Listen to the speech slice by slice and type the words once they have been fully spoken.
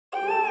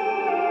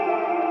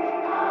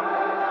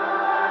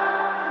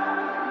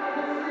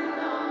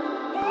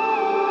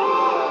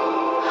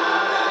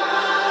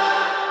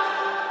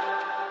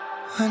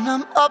When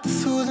I'm up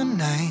through the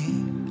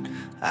night,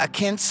 I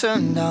can't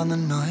turn down the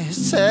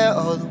noise, tear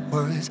all the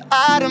words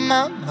out of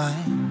my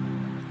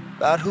mind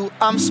about who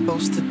I'm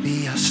supposed to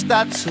be. I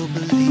start to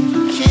believe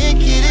I can't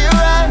get it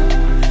right.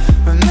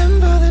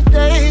 Remember the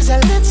days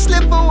I let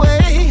slip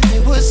away, they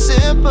were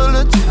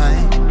simpler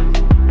times.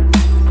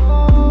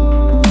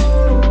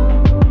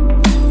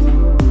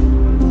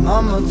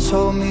 Mama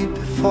told me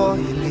before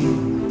you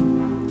leave,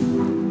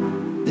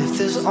 if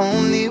there's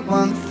only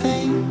one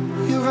thing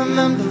you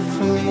remember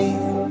from me,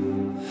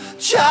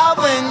 child,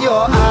 when you're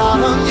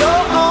out on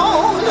your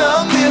own,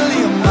 a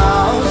million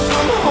miles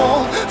from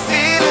home,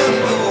 feeling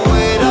the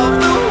weight of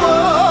the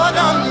world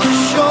on your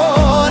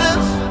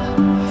shoulders,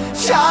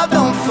 child,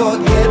 don't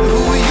forget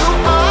who you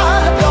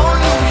are, don't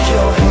lose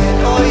your head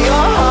or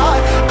your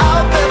heart.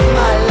 I'll bet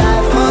my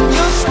life on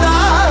your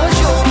stars,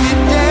 you'll be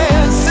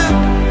dancing,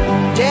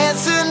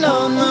 dancing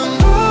on the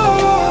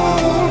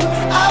moon.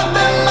 I'll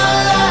bet my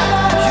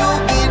life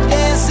you'll be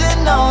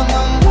dancing on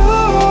the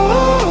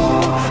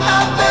moon.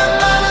 I'll bet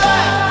my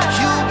life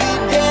you'll be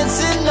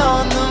dancing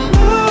on the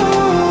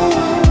moon.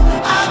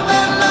 I'll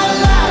bet my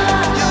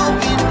life you'll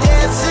be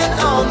dancing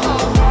on the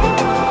moon.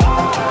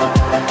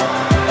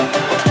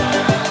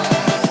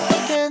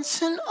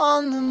 Dancing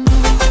on the moon.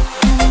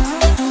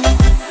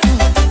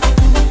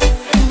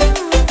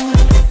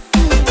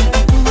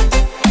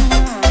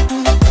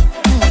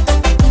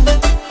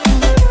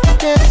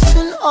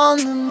 Dancing on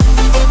the moon.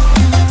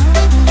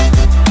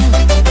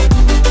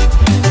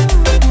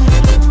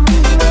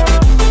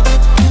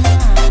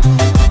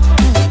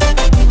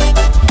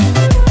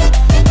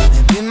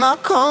 Maybe my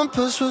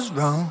compass was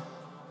wrong,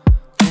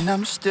 and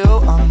I'm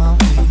still on my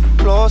way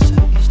closer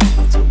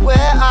to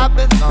where I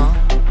belong.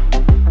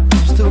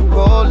 I'm still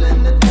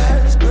rolling the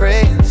dice,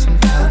 praying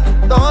sometimes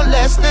it don't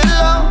last that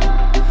long.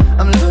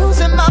 I'm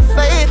losing my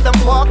faith,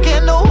 I'm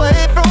walking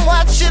away from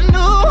what you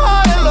knew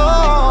all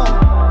along.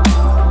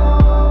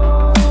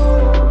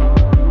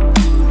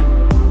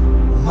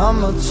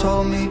 Mama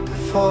told me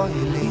before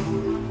you leave,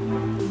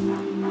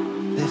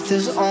 if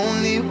there's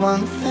only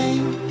one thing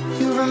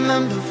you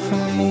remember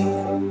from me,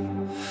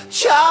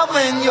 child,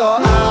 when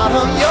you're out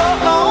on your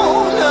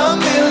own, a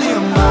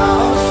million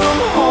miles from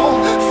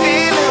home,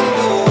 feeling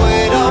the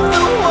weight of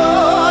the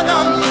world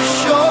on your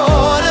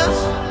shoulders,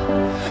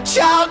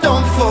 child,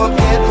 don't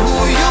forget who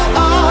you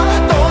are,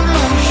 don't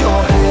lose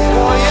your head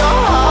or your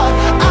heart.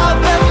 I'll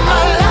bet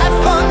my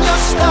life on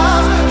your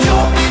stars,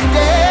 you'll be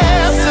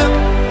dancing,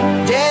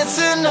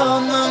 dancing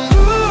on the moon.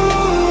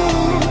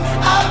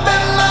 I'll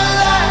bet my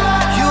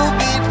life you'll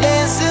be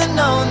dancing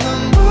on the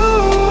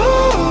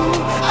moon.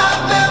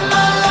 I'll bet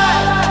my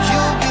life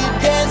you'll be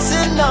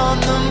dancing on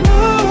the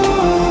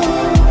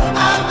moon.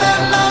 I'll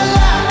bet my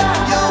life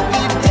you'll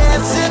be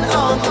dancing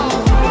on the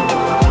moon.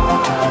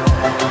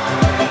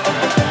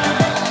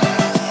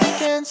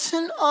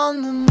 Dancing on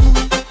the moon.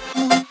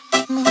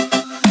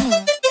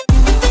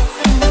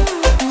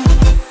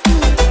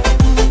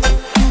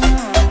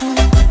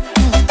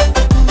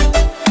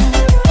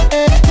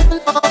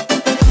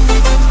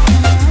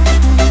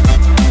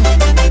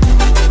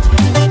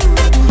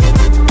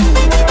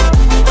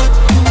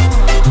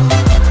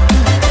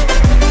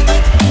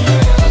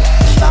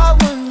 Child,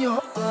 when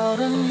you're out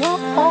on your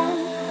own,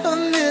 a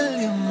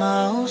million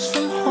miles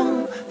from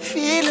home,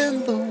 feeling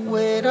the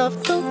weight of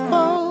the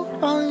world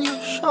on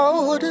your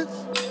shoulders,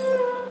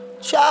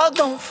 child,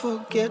 don't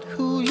forget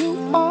who you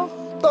are,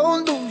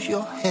 don't lose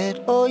your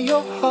head or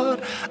your heart.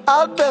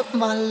 I'll bet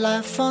my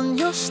life on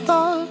your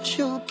stars,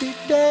 you'll be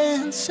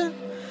dancing,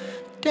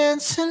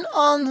 dancing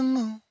on the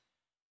moon.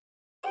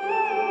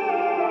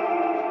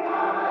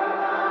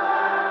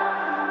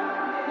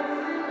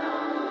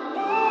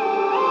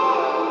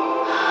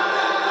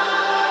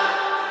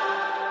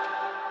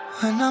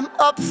 When I'm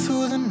up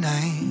through the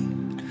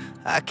night,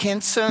 I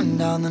can't turn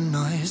down the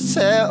noise,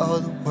 tear all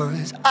the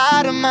words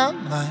out of my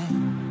mind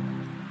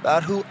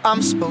about who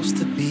I'm supposed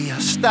to be. I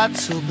start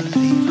to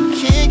believe I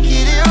can't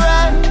get it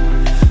right.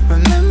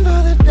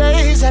 Remember the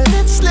days I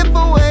let slip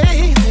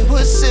away, they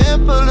were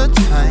simpler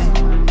times.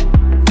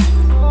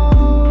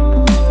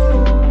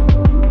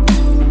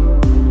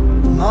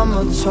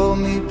 Mama told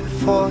me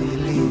before you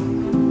leave,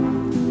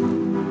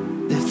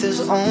 if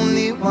there's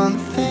only one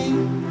thing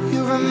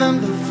you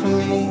remember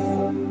from me,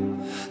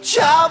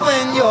 child,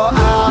 when you're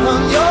out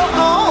on your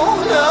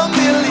own, a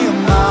million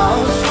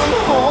miles from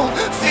home,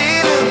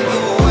 feeling the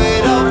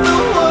weight of the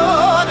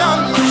world on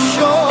your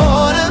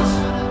shoulders,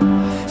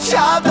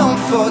 child, don't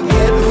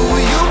forget who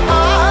you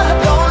are,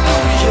 don't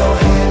lose your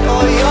head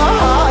or your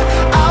heart.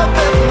 I'll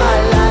bet my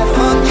life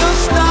on your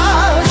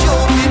stars,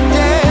 you'll be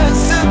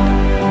dancing,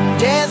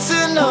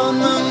 dancing on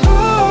the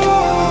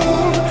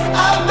moon.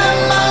 I'll bet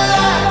my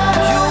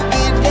life you'll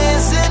be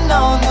dancing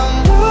on the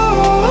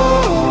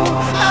moon.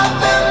 I'll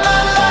bet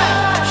my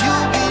life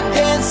you'll be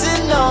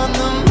dancing on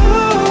the moon.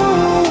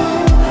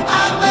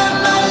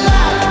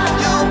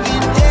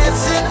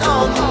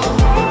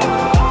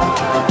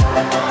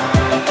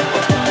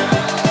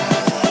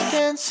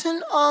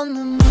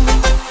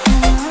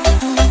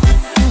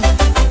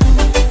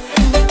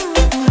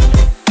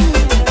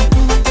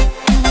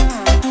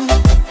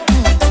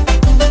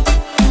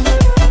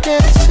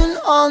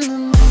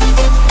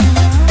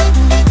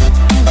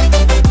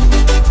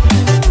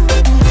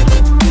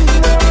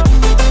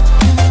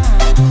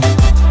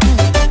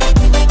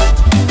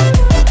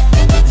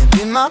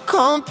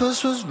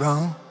 this was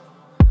wrong,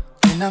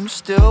 and I'm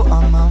still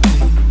on my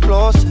way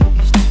closer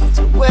each day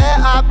to where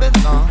I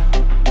belong.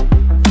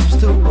 I'm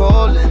still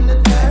rolling the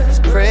dice,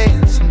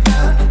 praying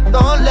sometimes it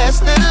don't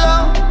last it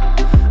long.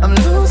 I'm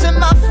losing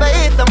my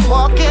faith, I'm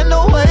walking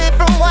away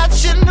from what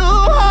you knew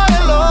all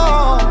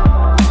along.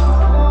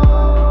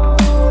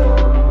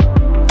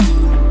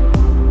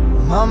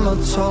 Mama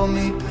told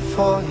me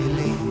before you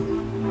leave,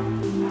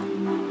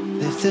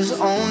 if there's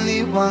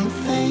only one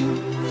thing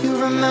you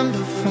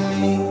remember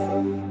from me,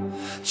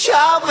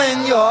 child,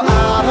 when you're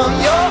out on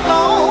your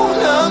own,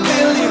 a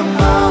million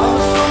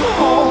miles from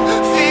home,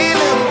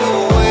 feeling the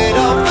weight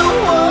of the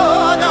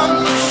world on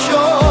your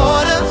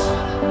shoulders.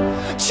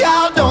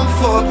 Child, don't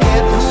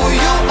forget who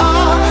you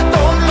are,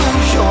 don't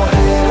lose your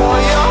head or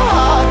your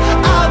heart.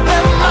 I'll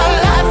bet my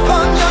life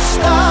on your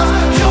stars,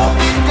 you'll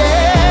be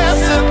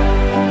dancing,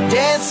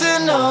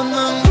 dancing on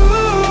the moon.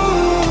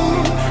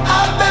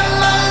 I'll bet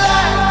my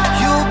life,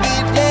 you'll be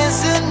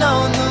dancing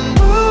on the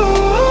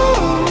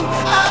moon.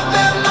 I'll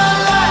bet my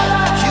life,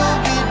 you'll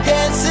be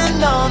dancing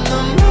on the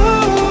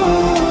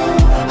moon.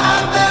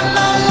 I'll bet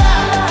my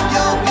life,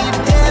 you'll be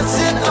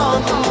dancing on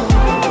the moon.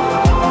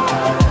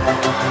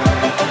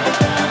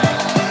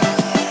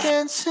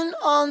 Dancing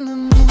on the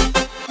moon.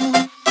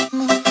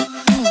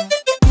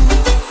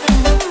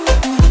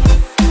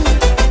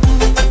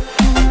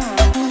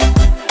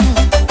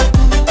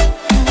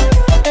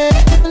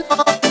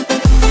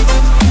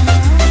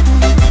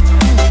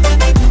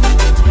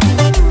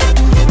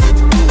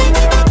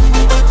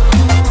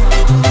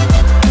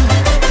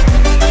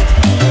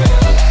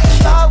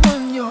 Child,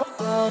 when you're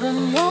out on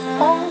your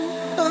own,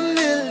 a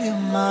million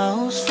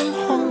miles from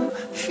home,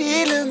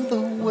 feeling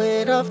the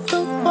weight of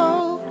the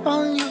world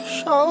on your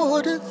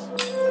shoulders.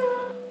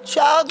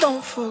 Child,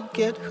 don't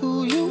forget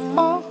who you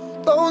are,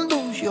 don't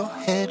lose your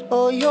head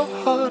or your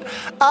heart.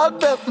 I'll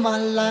bet my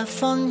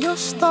life on your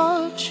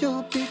stars,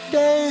 you'll be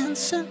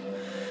dancing,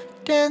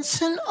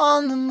 dancing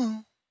on the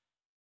moon.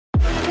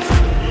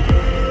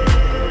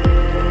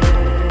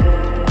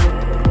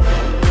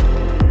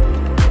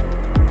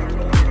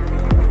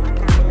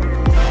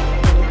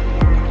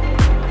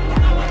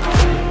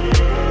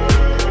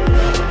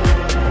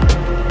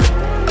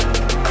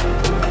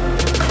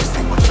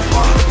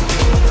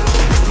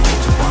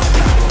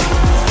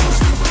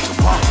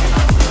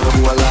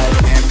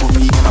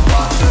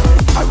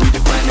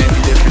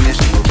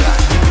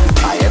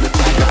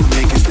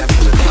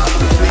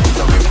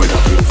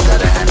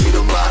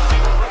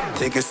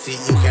 Take a seat,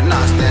 you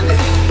cannot stand it.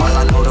 All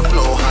I know, the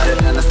flow harder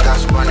than a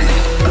Scotch bonnet.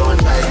 Blowing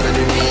faster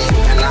than me,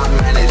 you cannot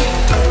manage.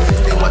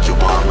 This ain't what you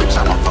want, bitch,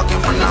 I'm a fucking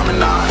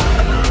phenomenon.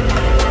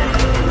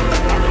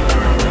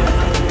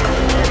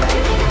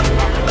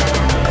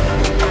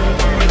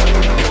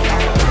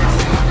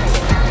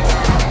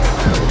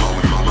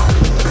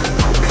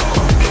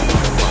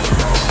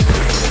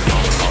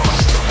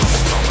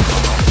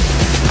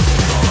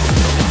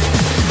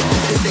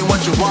 This ain't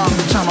what you want,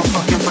 bitch, I'm a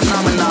fucking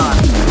phenomenon.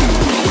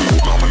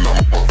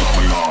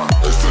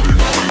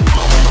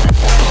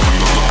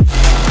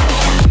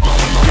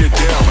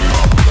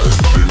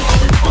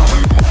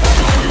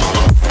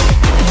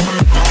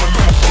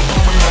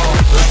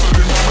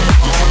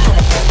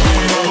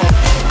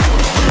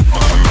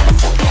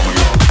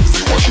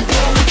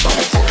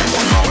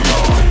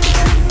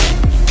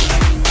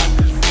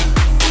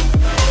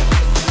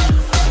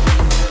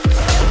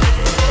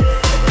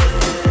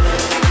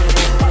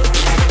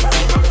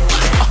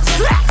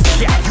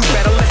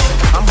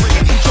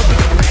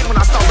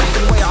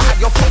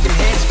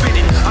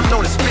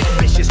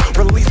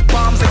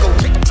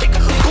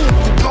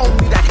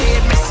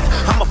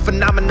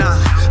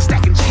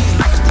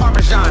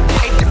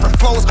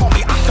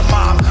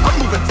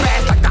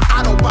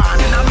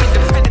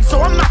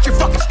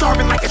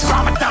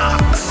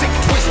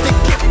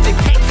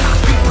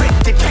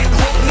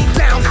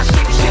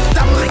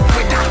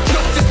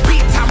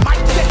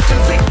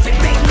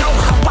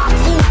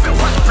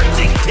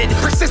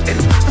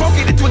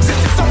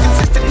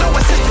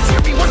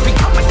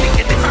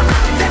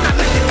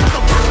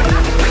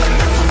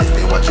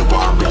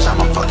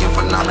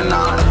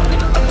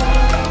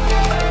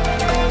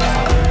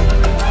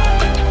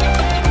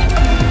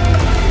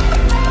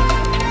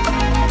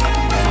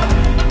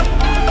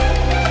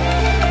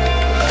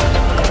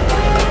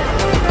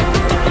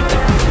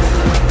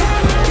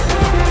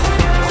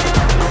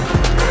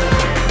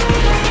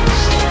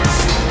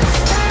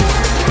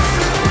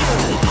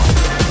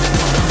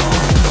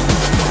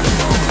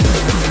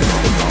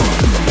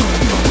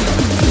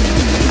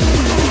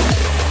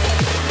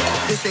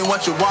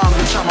 What you want,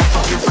 bitch, I'm a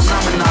fucking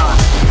phenomenon.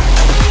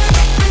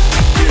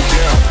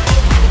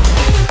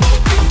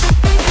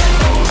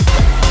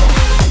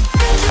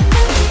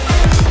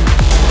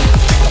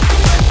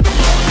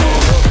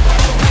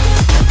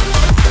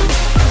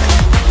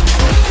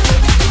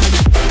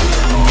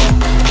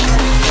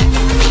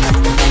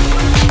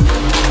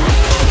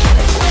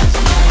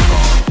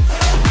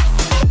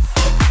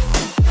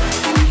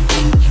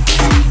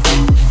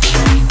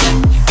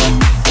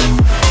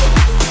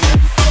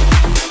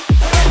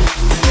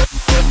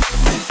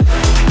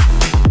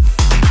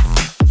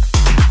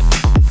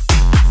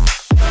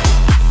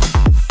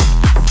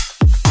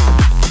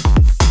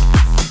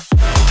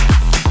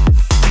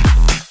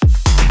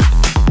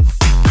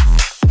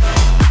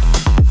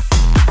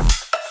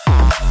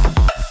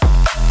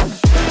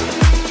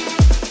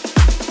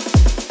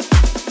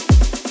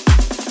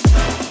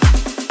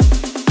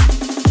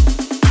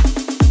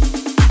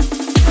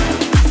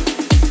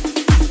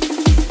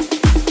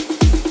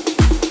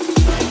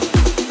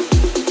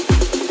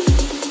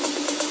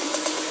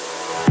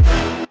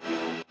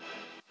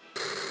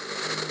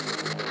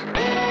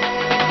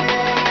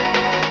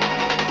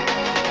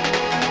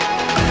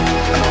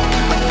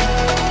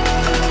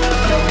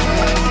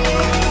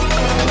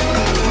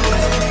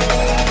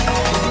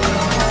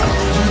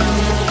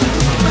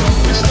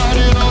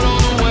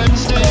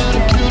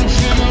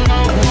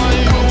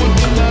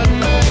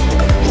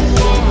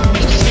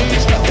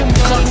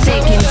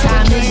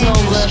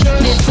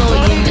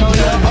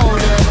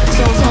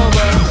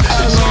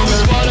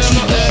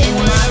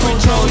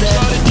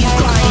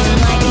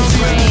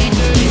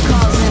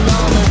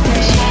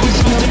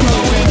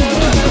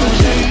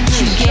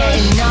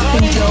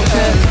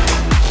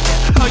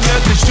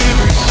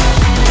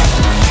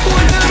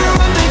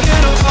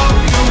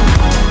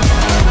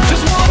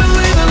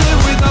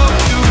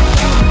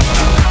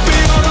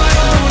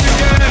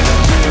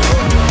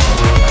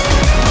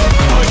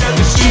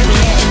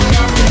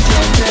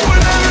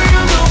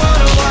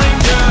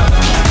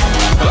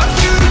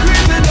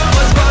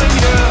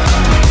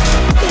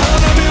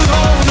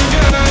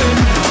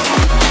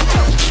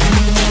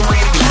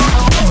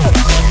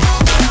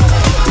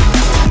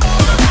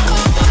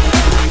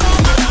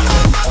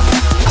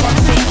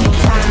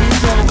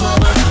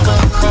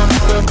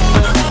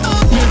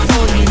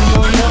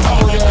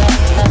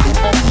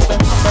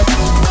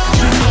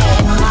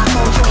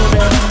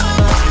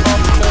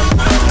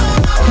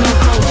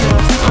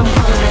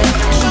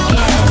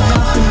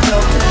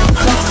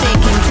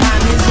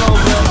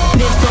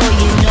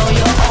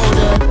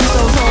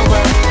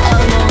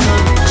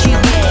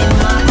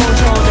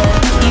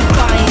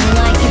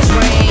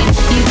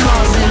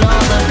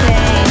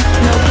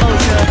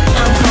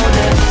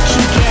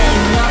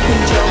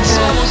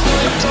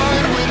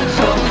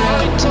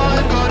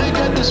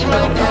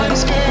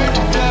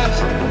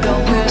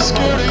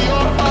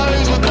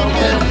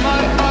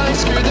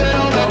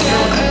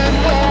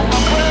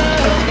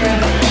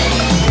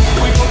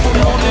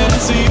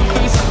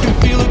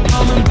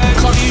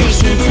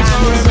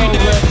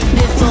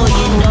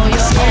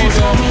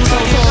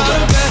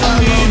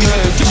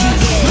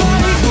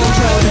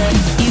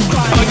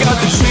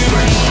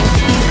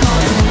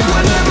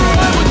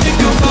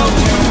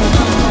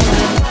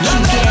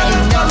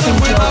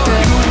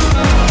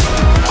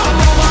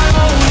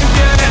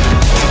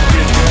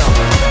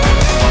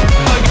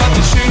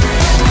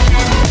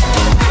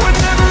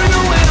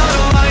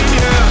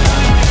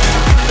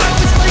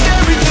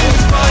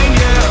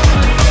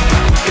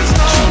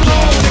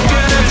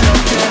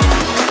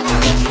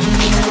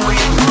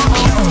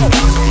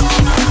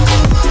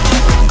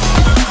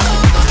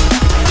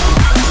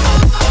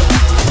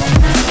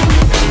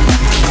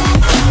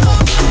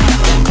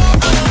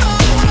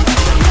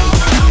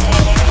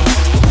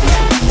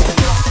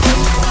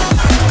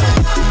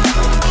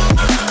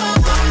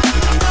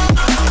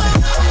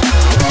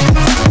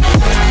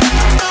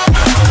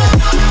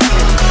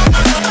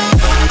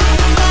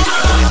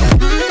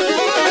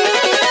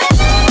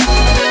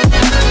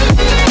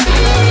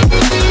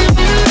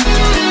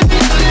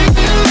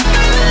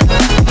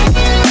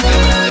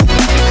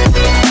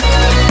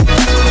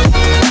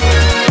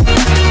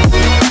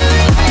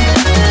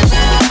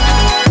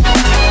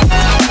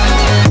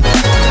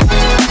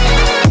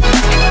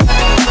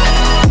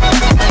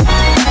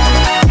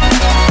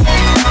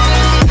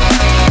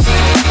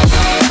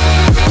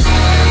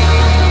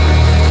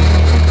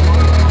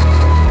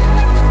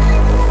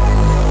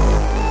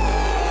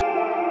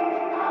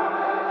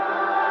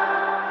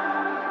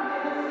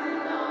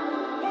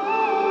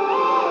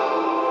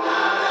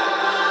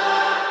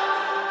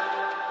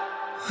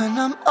 When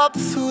I'm up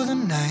through the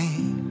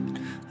night,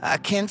 I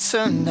can't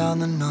turn down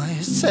the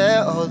noise,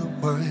 tear all the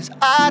words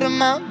out of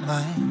my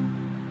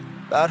mind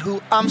about who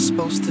I'm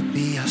supposed to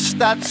be. I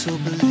start to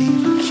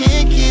believe I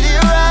can't get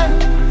it right.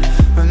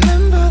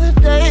 Remember the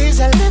days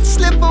I let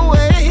slip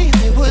away,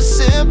 they were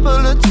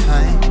simpler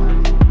times.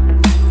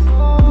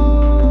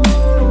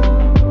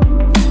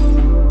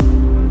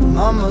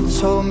 Mama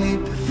told me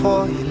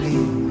before you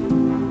leave,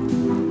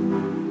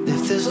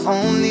 if there's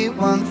only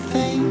one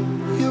thing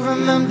you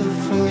remember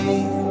from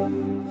me,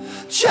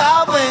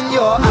 child, when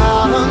you're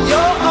out on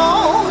your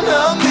own,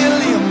 a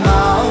million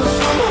miles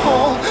from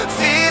home,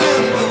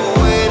 feeling the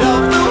weight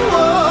of the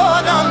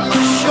world on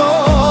your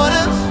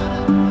shoulders,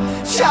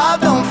 child,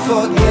 don't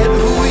forget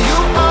who you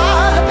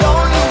are,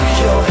 don't lose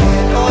your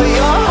head or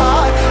your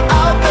heart.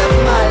 I'll bet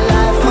my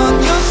life on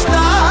your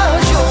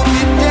stars, you'll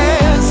be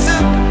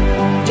dancing,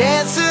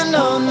 dancing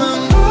on the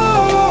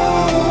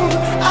moon.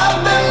 I'll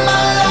bet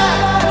my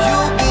life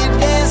you'll be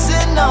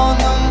dancing on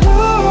the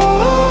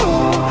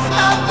moon.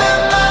 I'll bet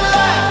my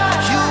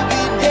life you'll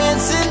be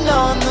dancing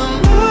on the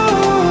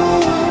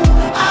moon.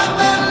 I'll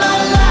bet my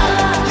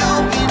life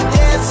you'll be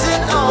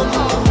dancing on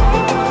the moon.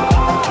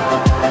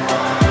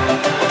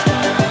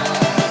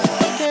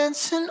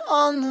 Dancing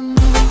on the moon.